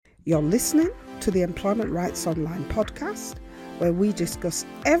You're listening to the Employment Rights Online podcast, where we discuss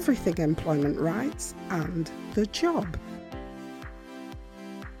everything employment rights and the job.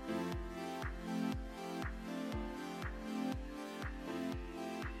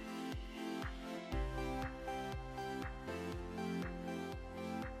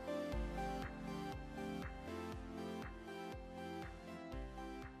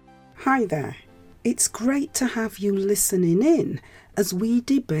 Hi there. It's great to have you listening in as we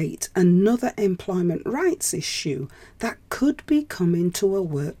debate another employment rights issue that could be coming to a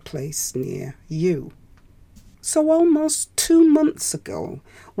workplace near you. So almost 2 months ago,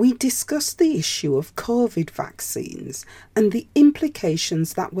 we discussed the issue of COVID vaccines and the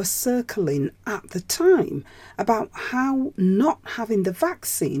implications that were circling at the time about how not having the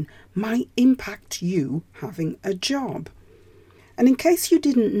vaccine might impact you having a job. And in case you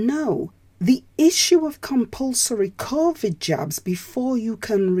didn't know, the issue of compulsory COVID jabs before you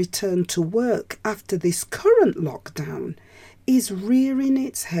can return to work after this current lockdown is rearing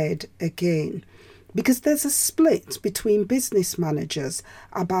its head again, because there's a split between business managers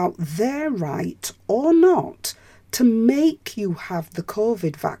about their right or not to make you have the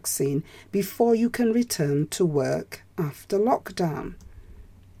COVID vaccine before you can return to work after lockdown.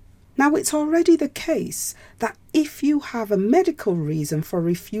 Now, it's already the case that if you have a medical reason for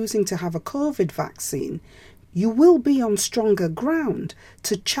refusing to have a COVID vaccine, you will be on stronger ground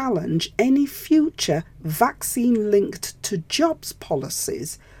to challenge any future vaccine-linked to jobs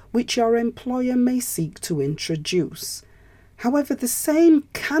policies which your employer may seek to introduce. However, the same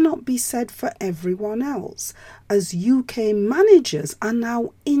cannot be said for everyone else, as UK managers are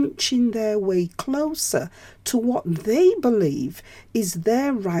now inching their way closer to what they believe is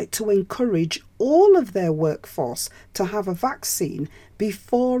their right to encourage all of their workforce to have a vaccine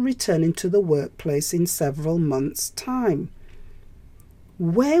before returning to the workplace in several months' time.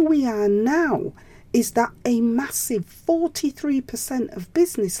 Where we are now is that a massive 43% of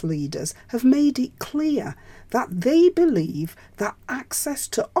business leaders have made it clear that they believe that access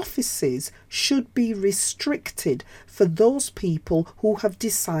to offices should be restricted for those people who have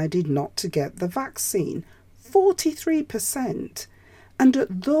decided not to get the vaccine. 43%. And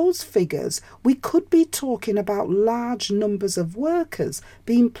at those figures, we could be talking about large numbers of workers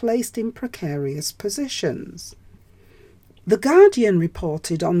being placed in precarious positions. The Guardian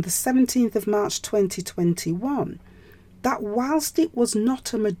reported on the 17th of March 2021 that whilst it was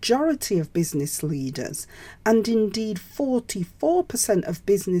not a majority of business leaders, and indeed 44% of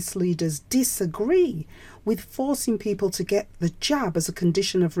business leaders disagree with forcing people to get the jab as a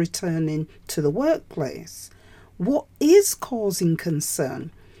condition of returning to the workplace, what is causing concern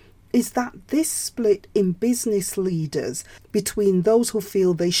is that this split in business leaders between those who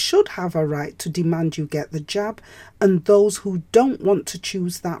feel they should have a right to demand you get the jab and those who don't want to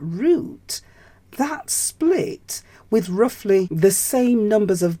choose that route, that split with roughly the same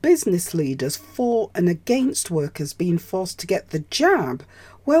numbers of business leaders for and against workers being forced to get the jab,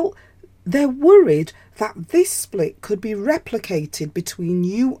 well, they're worried that this split could be replicated between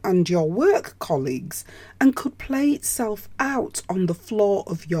you and your work colleagues and could play itself out on the floor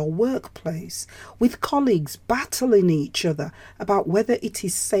of your workplace, with colleagues battling each other about whether it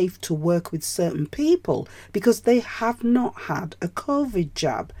is safe to work with certain people because they have not had a COVID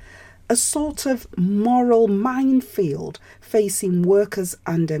jab. A sort of moral minefield facing workers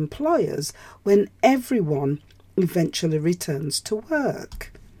and employers when everyone eventually returns to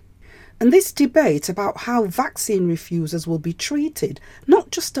work. And this debate about how vaccine refusers will be treated,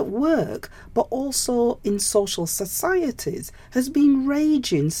 not just at work, but also in social societies, has been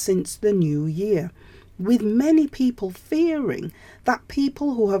raging since the new year, with many people fearing that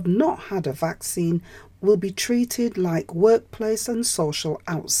people who have not had a vaccine will be treated like workplace and social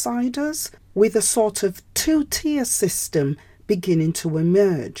outsiders, with a sort of two-tier system beginning to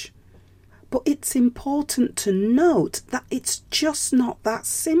emerge. But it's important to note that it's just not that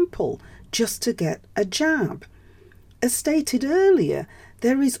simple just to get a jab. As stated earlier,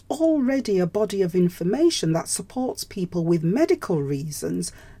 there is already a body of information that supports people with medical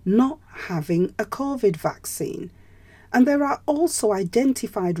reasons not having a COVID vaccine. And there are also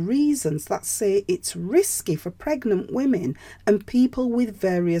identified reasons that say it's risky for pregnant women and people with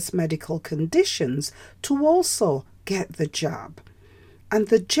various medical conditions to also get the jab. And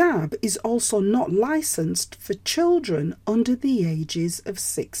the jab is also not licensed for children under the ages of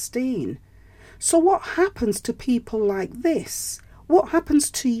 16. So what happens to people like this? What happens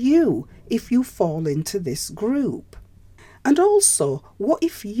to you if you fall into this group? And also, what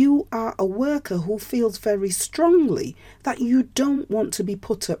if you are a worker who feels very strongly that you don't want to be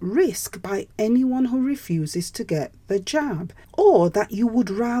put at risk by anyone who refuses to get the jab, or that you would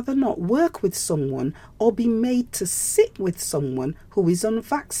rather not work with someone or be made to sit with someone who is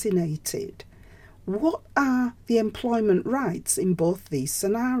unvaccinated? What are the employment rights in both these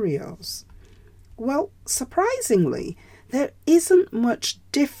scenarios? Well, surprisingly, there isn't much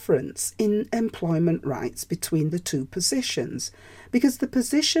difference in employment rights between the two positions, because the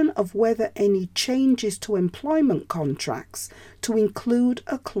position of whether any changes to employment contracts to include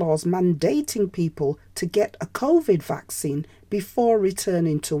a clause mandating people to get a COVID vaccine before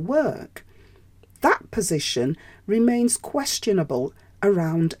returning to work, that position remains questionable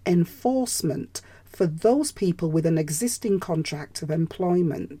around enforcement for those people with an existing contract of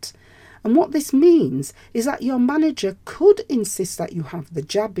employment. And what this means is that your manager could insist that you have the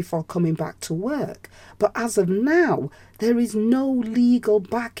jab before coming back to work, but as of now, there is no legal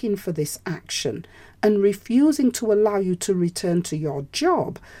backing for this action, and refusing to allow you to return to your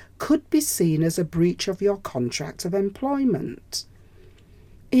job could be seen as a breach of your contract of employment.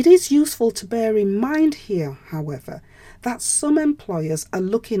 It is useful to bear in mind here, however, that some employers are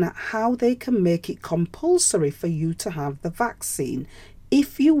looking at how they can make it compulsory for you to have the vaccine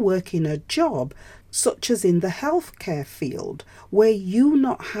if you work in a job, such as in the healthcare field, where you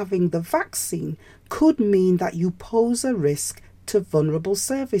not having the vaccine could mean that you pose a risk to vulnerable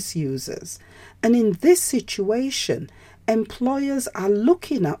service users. And in this situation, employers are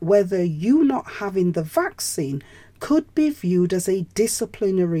looking at whether you not having the vaccine could be viewed as a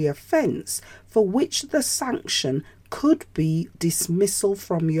disciplinary offence for which the sanction could be dismissal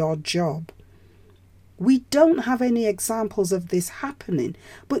from your job. We don't have any examples of this happening,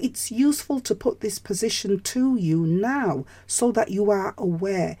 but it's useful to put this position to you now so that you are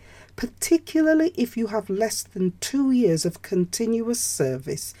aware, particularly if you have less than 2 years of continuous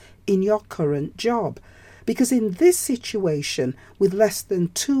service in your current job. Because in this situation, with less than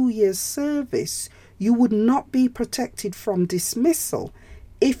 2 years service, you would not be protected from dismissal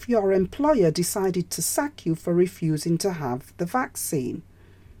if your employer decided to sack you for refusing to have the vaccine.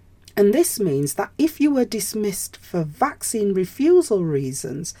 And this means that if you were dismissed for vaccine refusal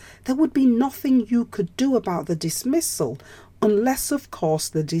reasons, there would be nothing you could do about the dismissal, unless, of course,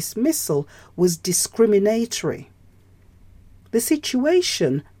 the dismissal was discriminatory. The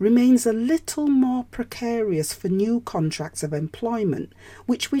situation remains a little more precarious for new contracts of employment,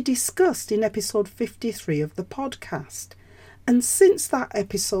 which we discussed in episode 53 of the podcast. And since that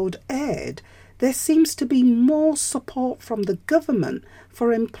episode aired, there seems to be more support from the government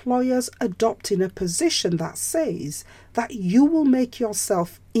for employers adopting a position that says that you will make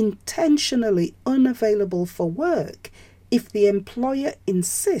yourself intentionally unavailable for work if the employer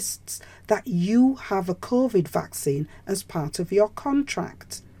insists that you have a COVID vaccine as part of your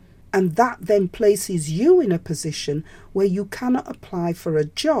contract. And that then places you in a position where you cannot apply for a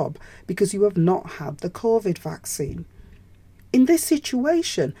job because you have not had the COVID vaccine. In this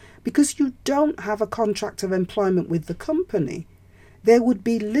situation, because you don't have a contract of employment with the company, there would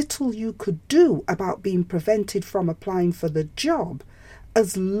be little you could do about being prevented from applying for the job,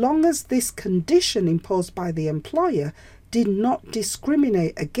 as long as this condition imposed by the employer did not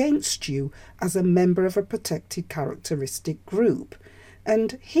discriminate against you as a member of a protected characteristic group.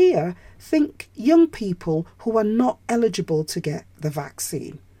 And here, think young people who are not eligible to get the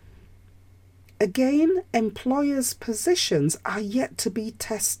vaccine. Again, employers' positions are yet to be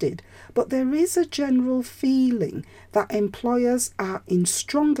tested, but there is a general feeling that employers are in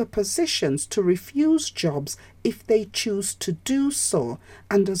stronger positions to refuse jobs if they choose to do so,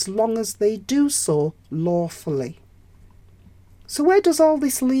 and as long as they do so lawfully. So where does all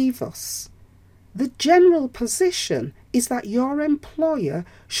this leave us? The general position is that your employer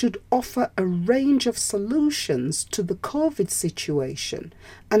should offer a range of solutions to the COVID situation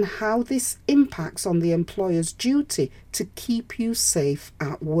and how this impacts on the employer's duty to keep you safe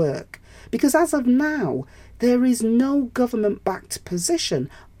at work. Because as of now, there is no government-backed position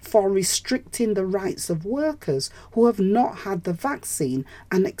for restricting the rights of workers who have not had the vaccine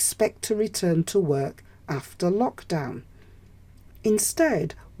and expect to return to work after lockdown.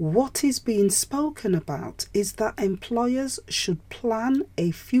 Instead, what is being spoken about is that employers should plan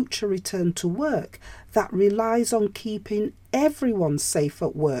a future return to work that relies on keeping everyone safe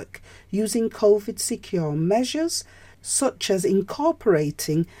at work using COVID-secure measures, such as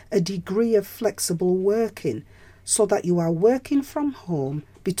incorporating a degree of flexible working, so that you are working from home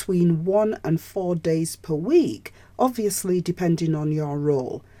between 1 and 4 days per week, obviously depending on your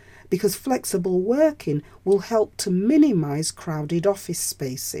role, because flexible working will help to minimise crowded office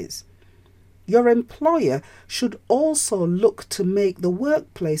spaces. Your employer should also look to make the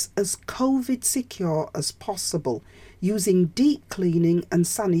workplace as COVID secure as possible, using deep cleaning and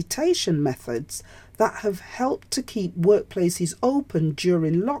sanitation methods that have helped to keep workplaces open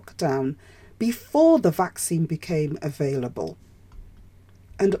during lockdown before the vaccine became available.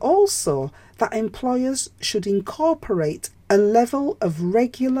 And also that employers should incorporate a level of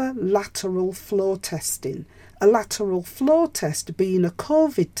regular lateral flow testing. A lateral flow test being a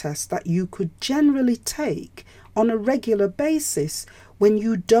COVID test that you could generally take on a regular basis when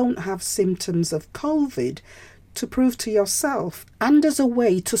you don't have symptoms of COVID, to prove to yourself and as a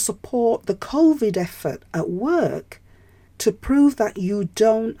way to support the COVID effort at work to prove that you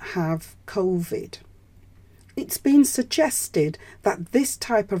don't have COVID. It's been suggested that this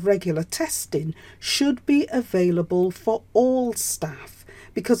type of regular testing should be available for all staff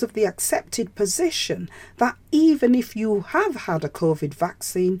because of the accepted position that even if you have had a COVID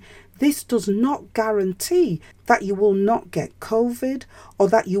vaccine, this does not guarantee that you will not get COVID, or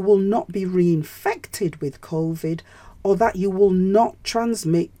that you will not be reinfected with COVID, or that you will not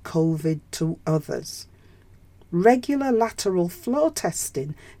transmit COVID to others. Regular lateral flow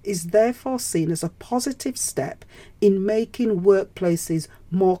testing is therefore seen as a positive step in making workplaces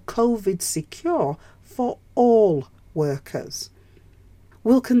more COVID secure for all workers.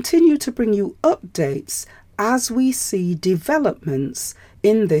 We'll continue to bring you updates as we see developments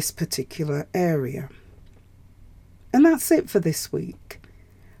in this particular area. And that's it for this week.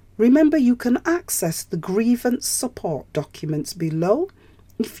 Remember, you can access the grievance support documents below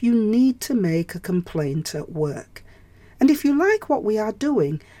if you need to make a complaint at work. And if you like what we are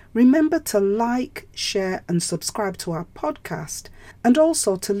doing, remember to like, share and subscribe to our podcast, and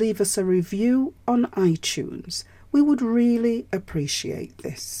also to leave us a review on iTunes. We would really appreciate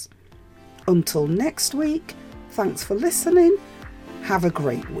this. Until next week, thanks for listening. Have a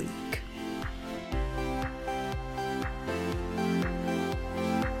great week.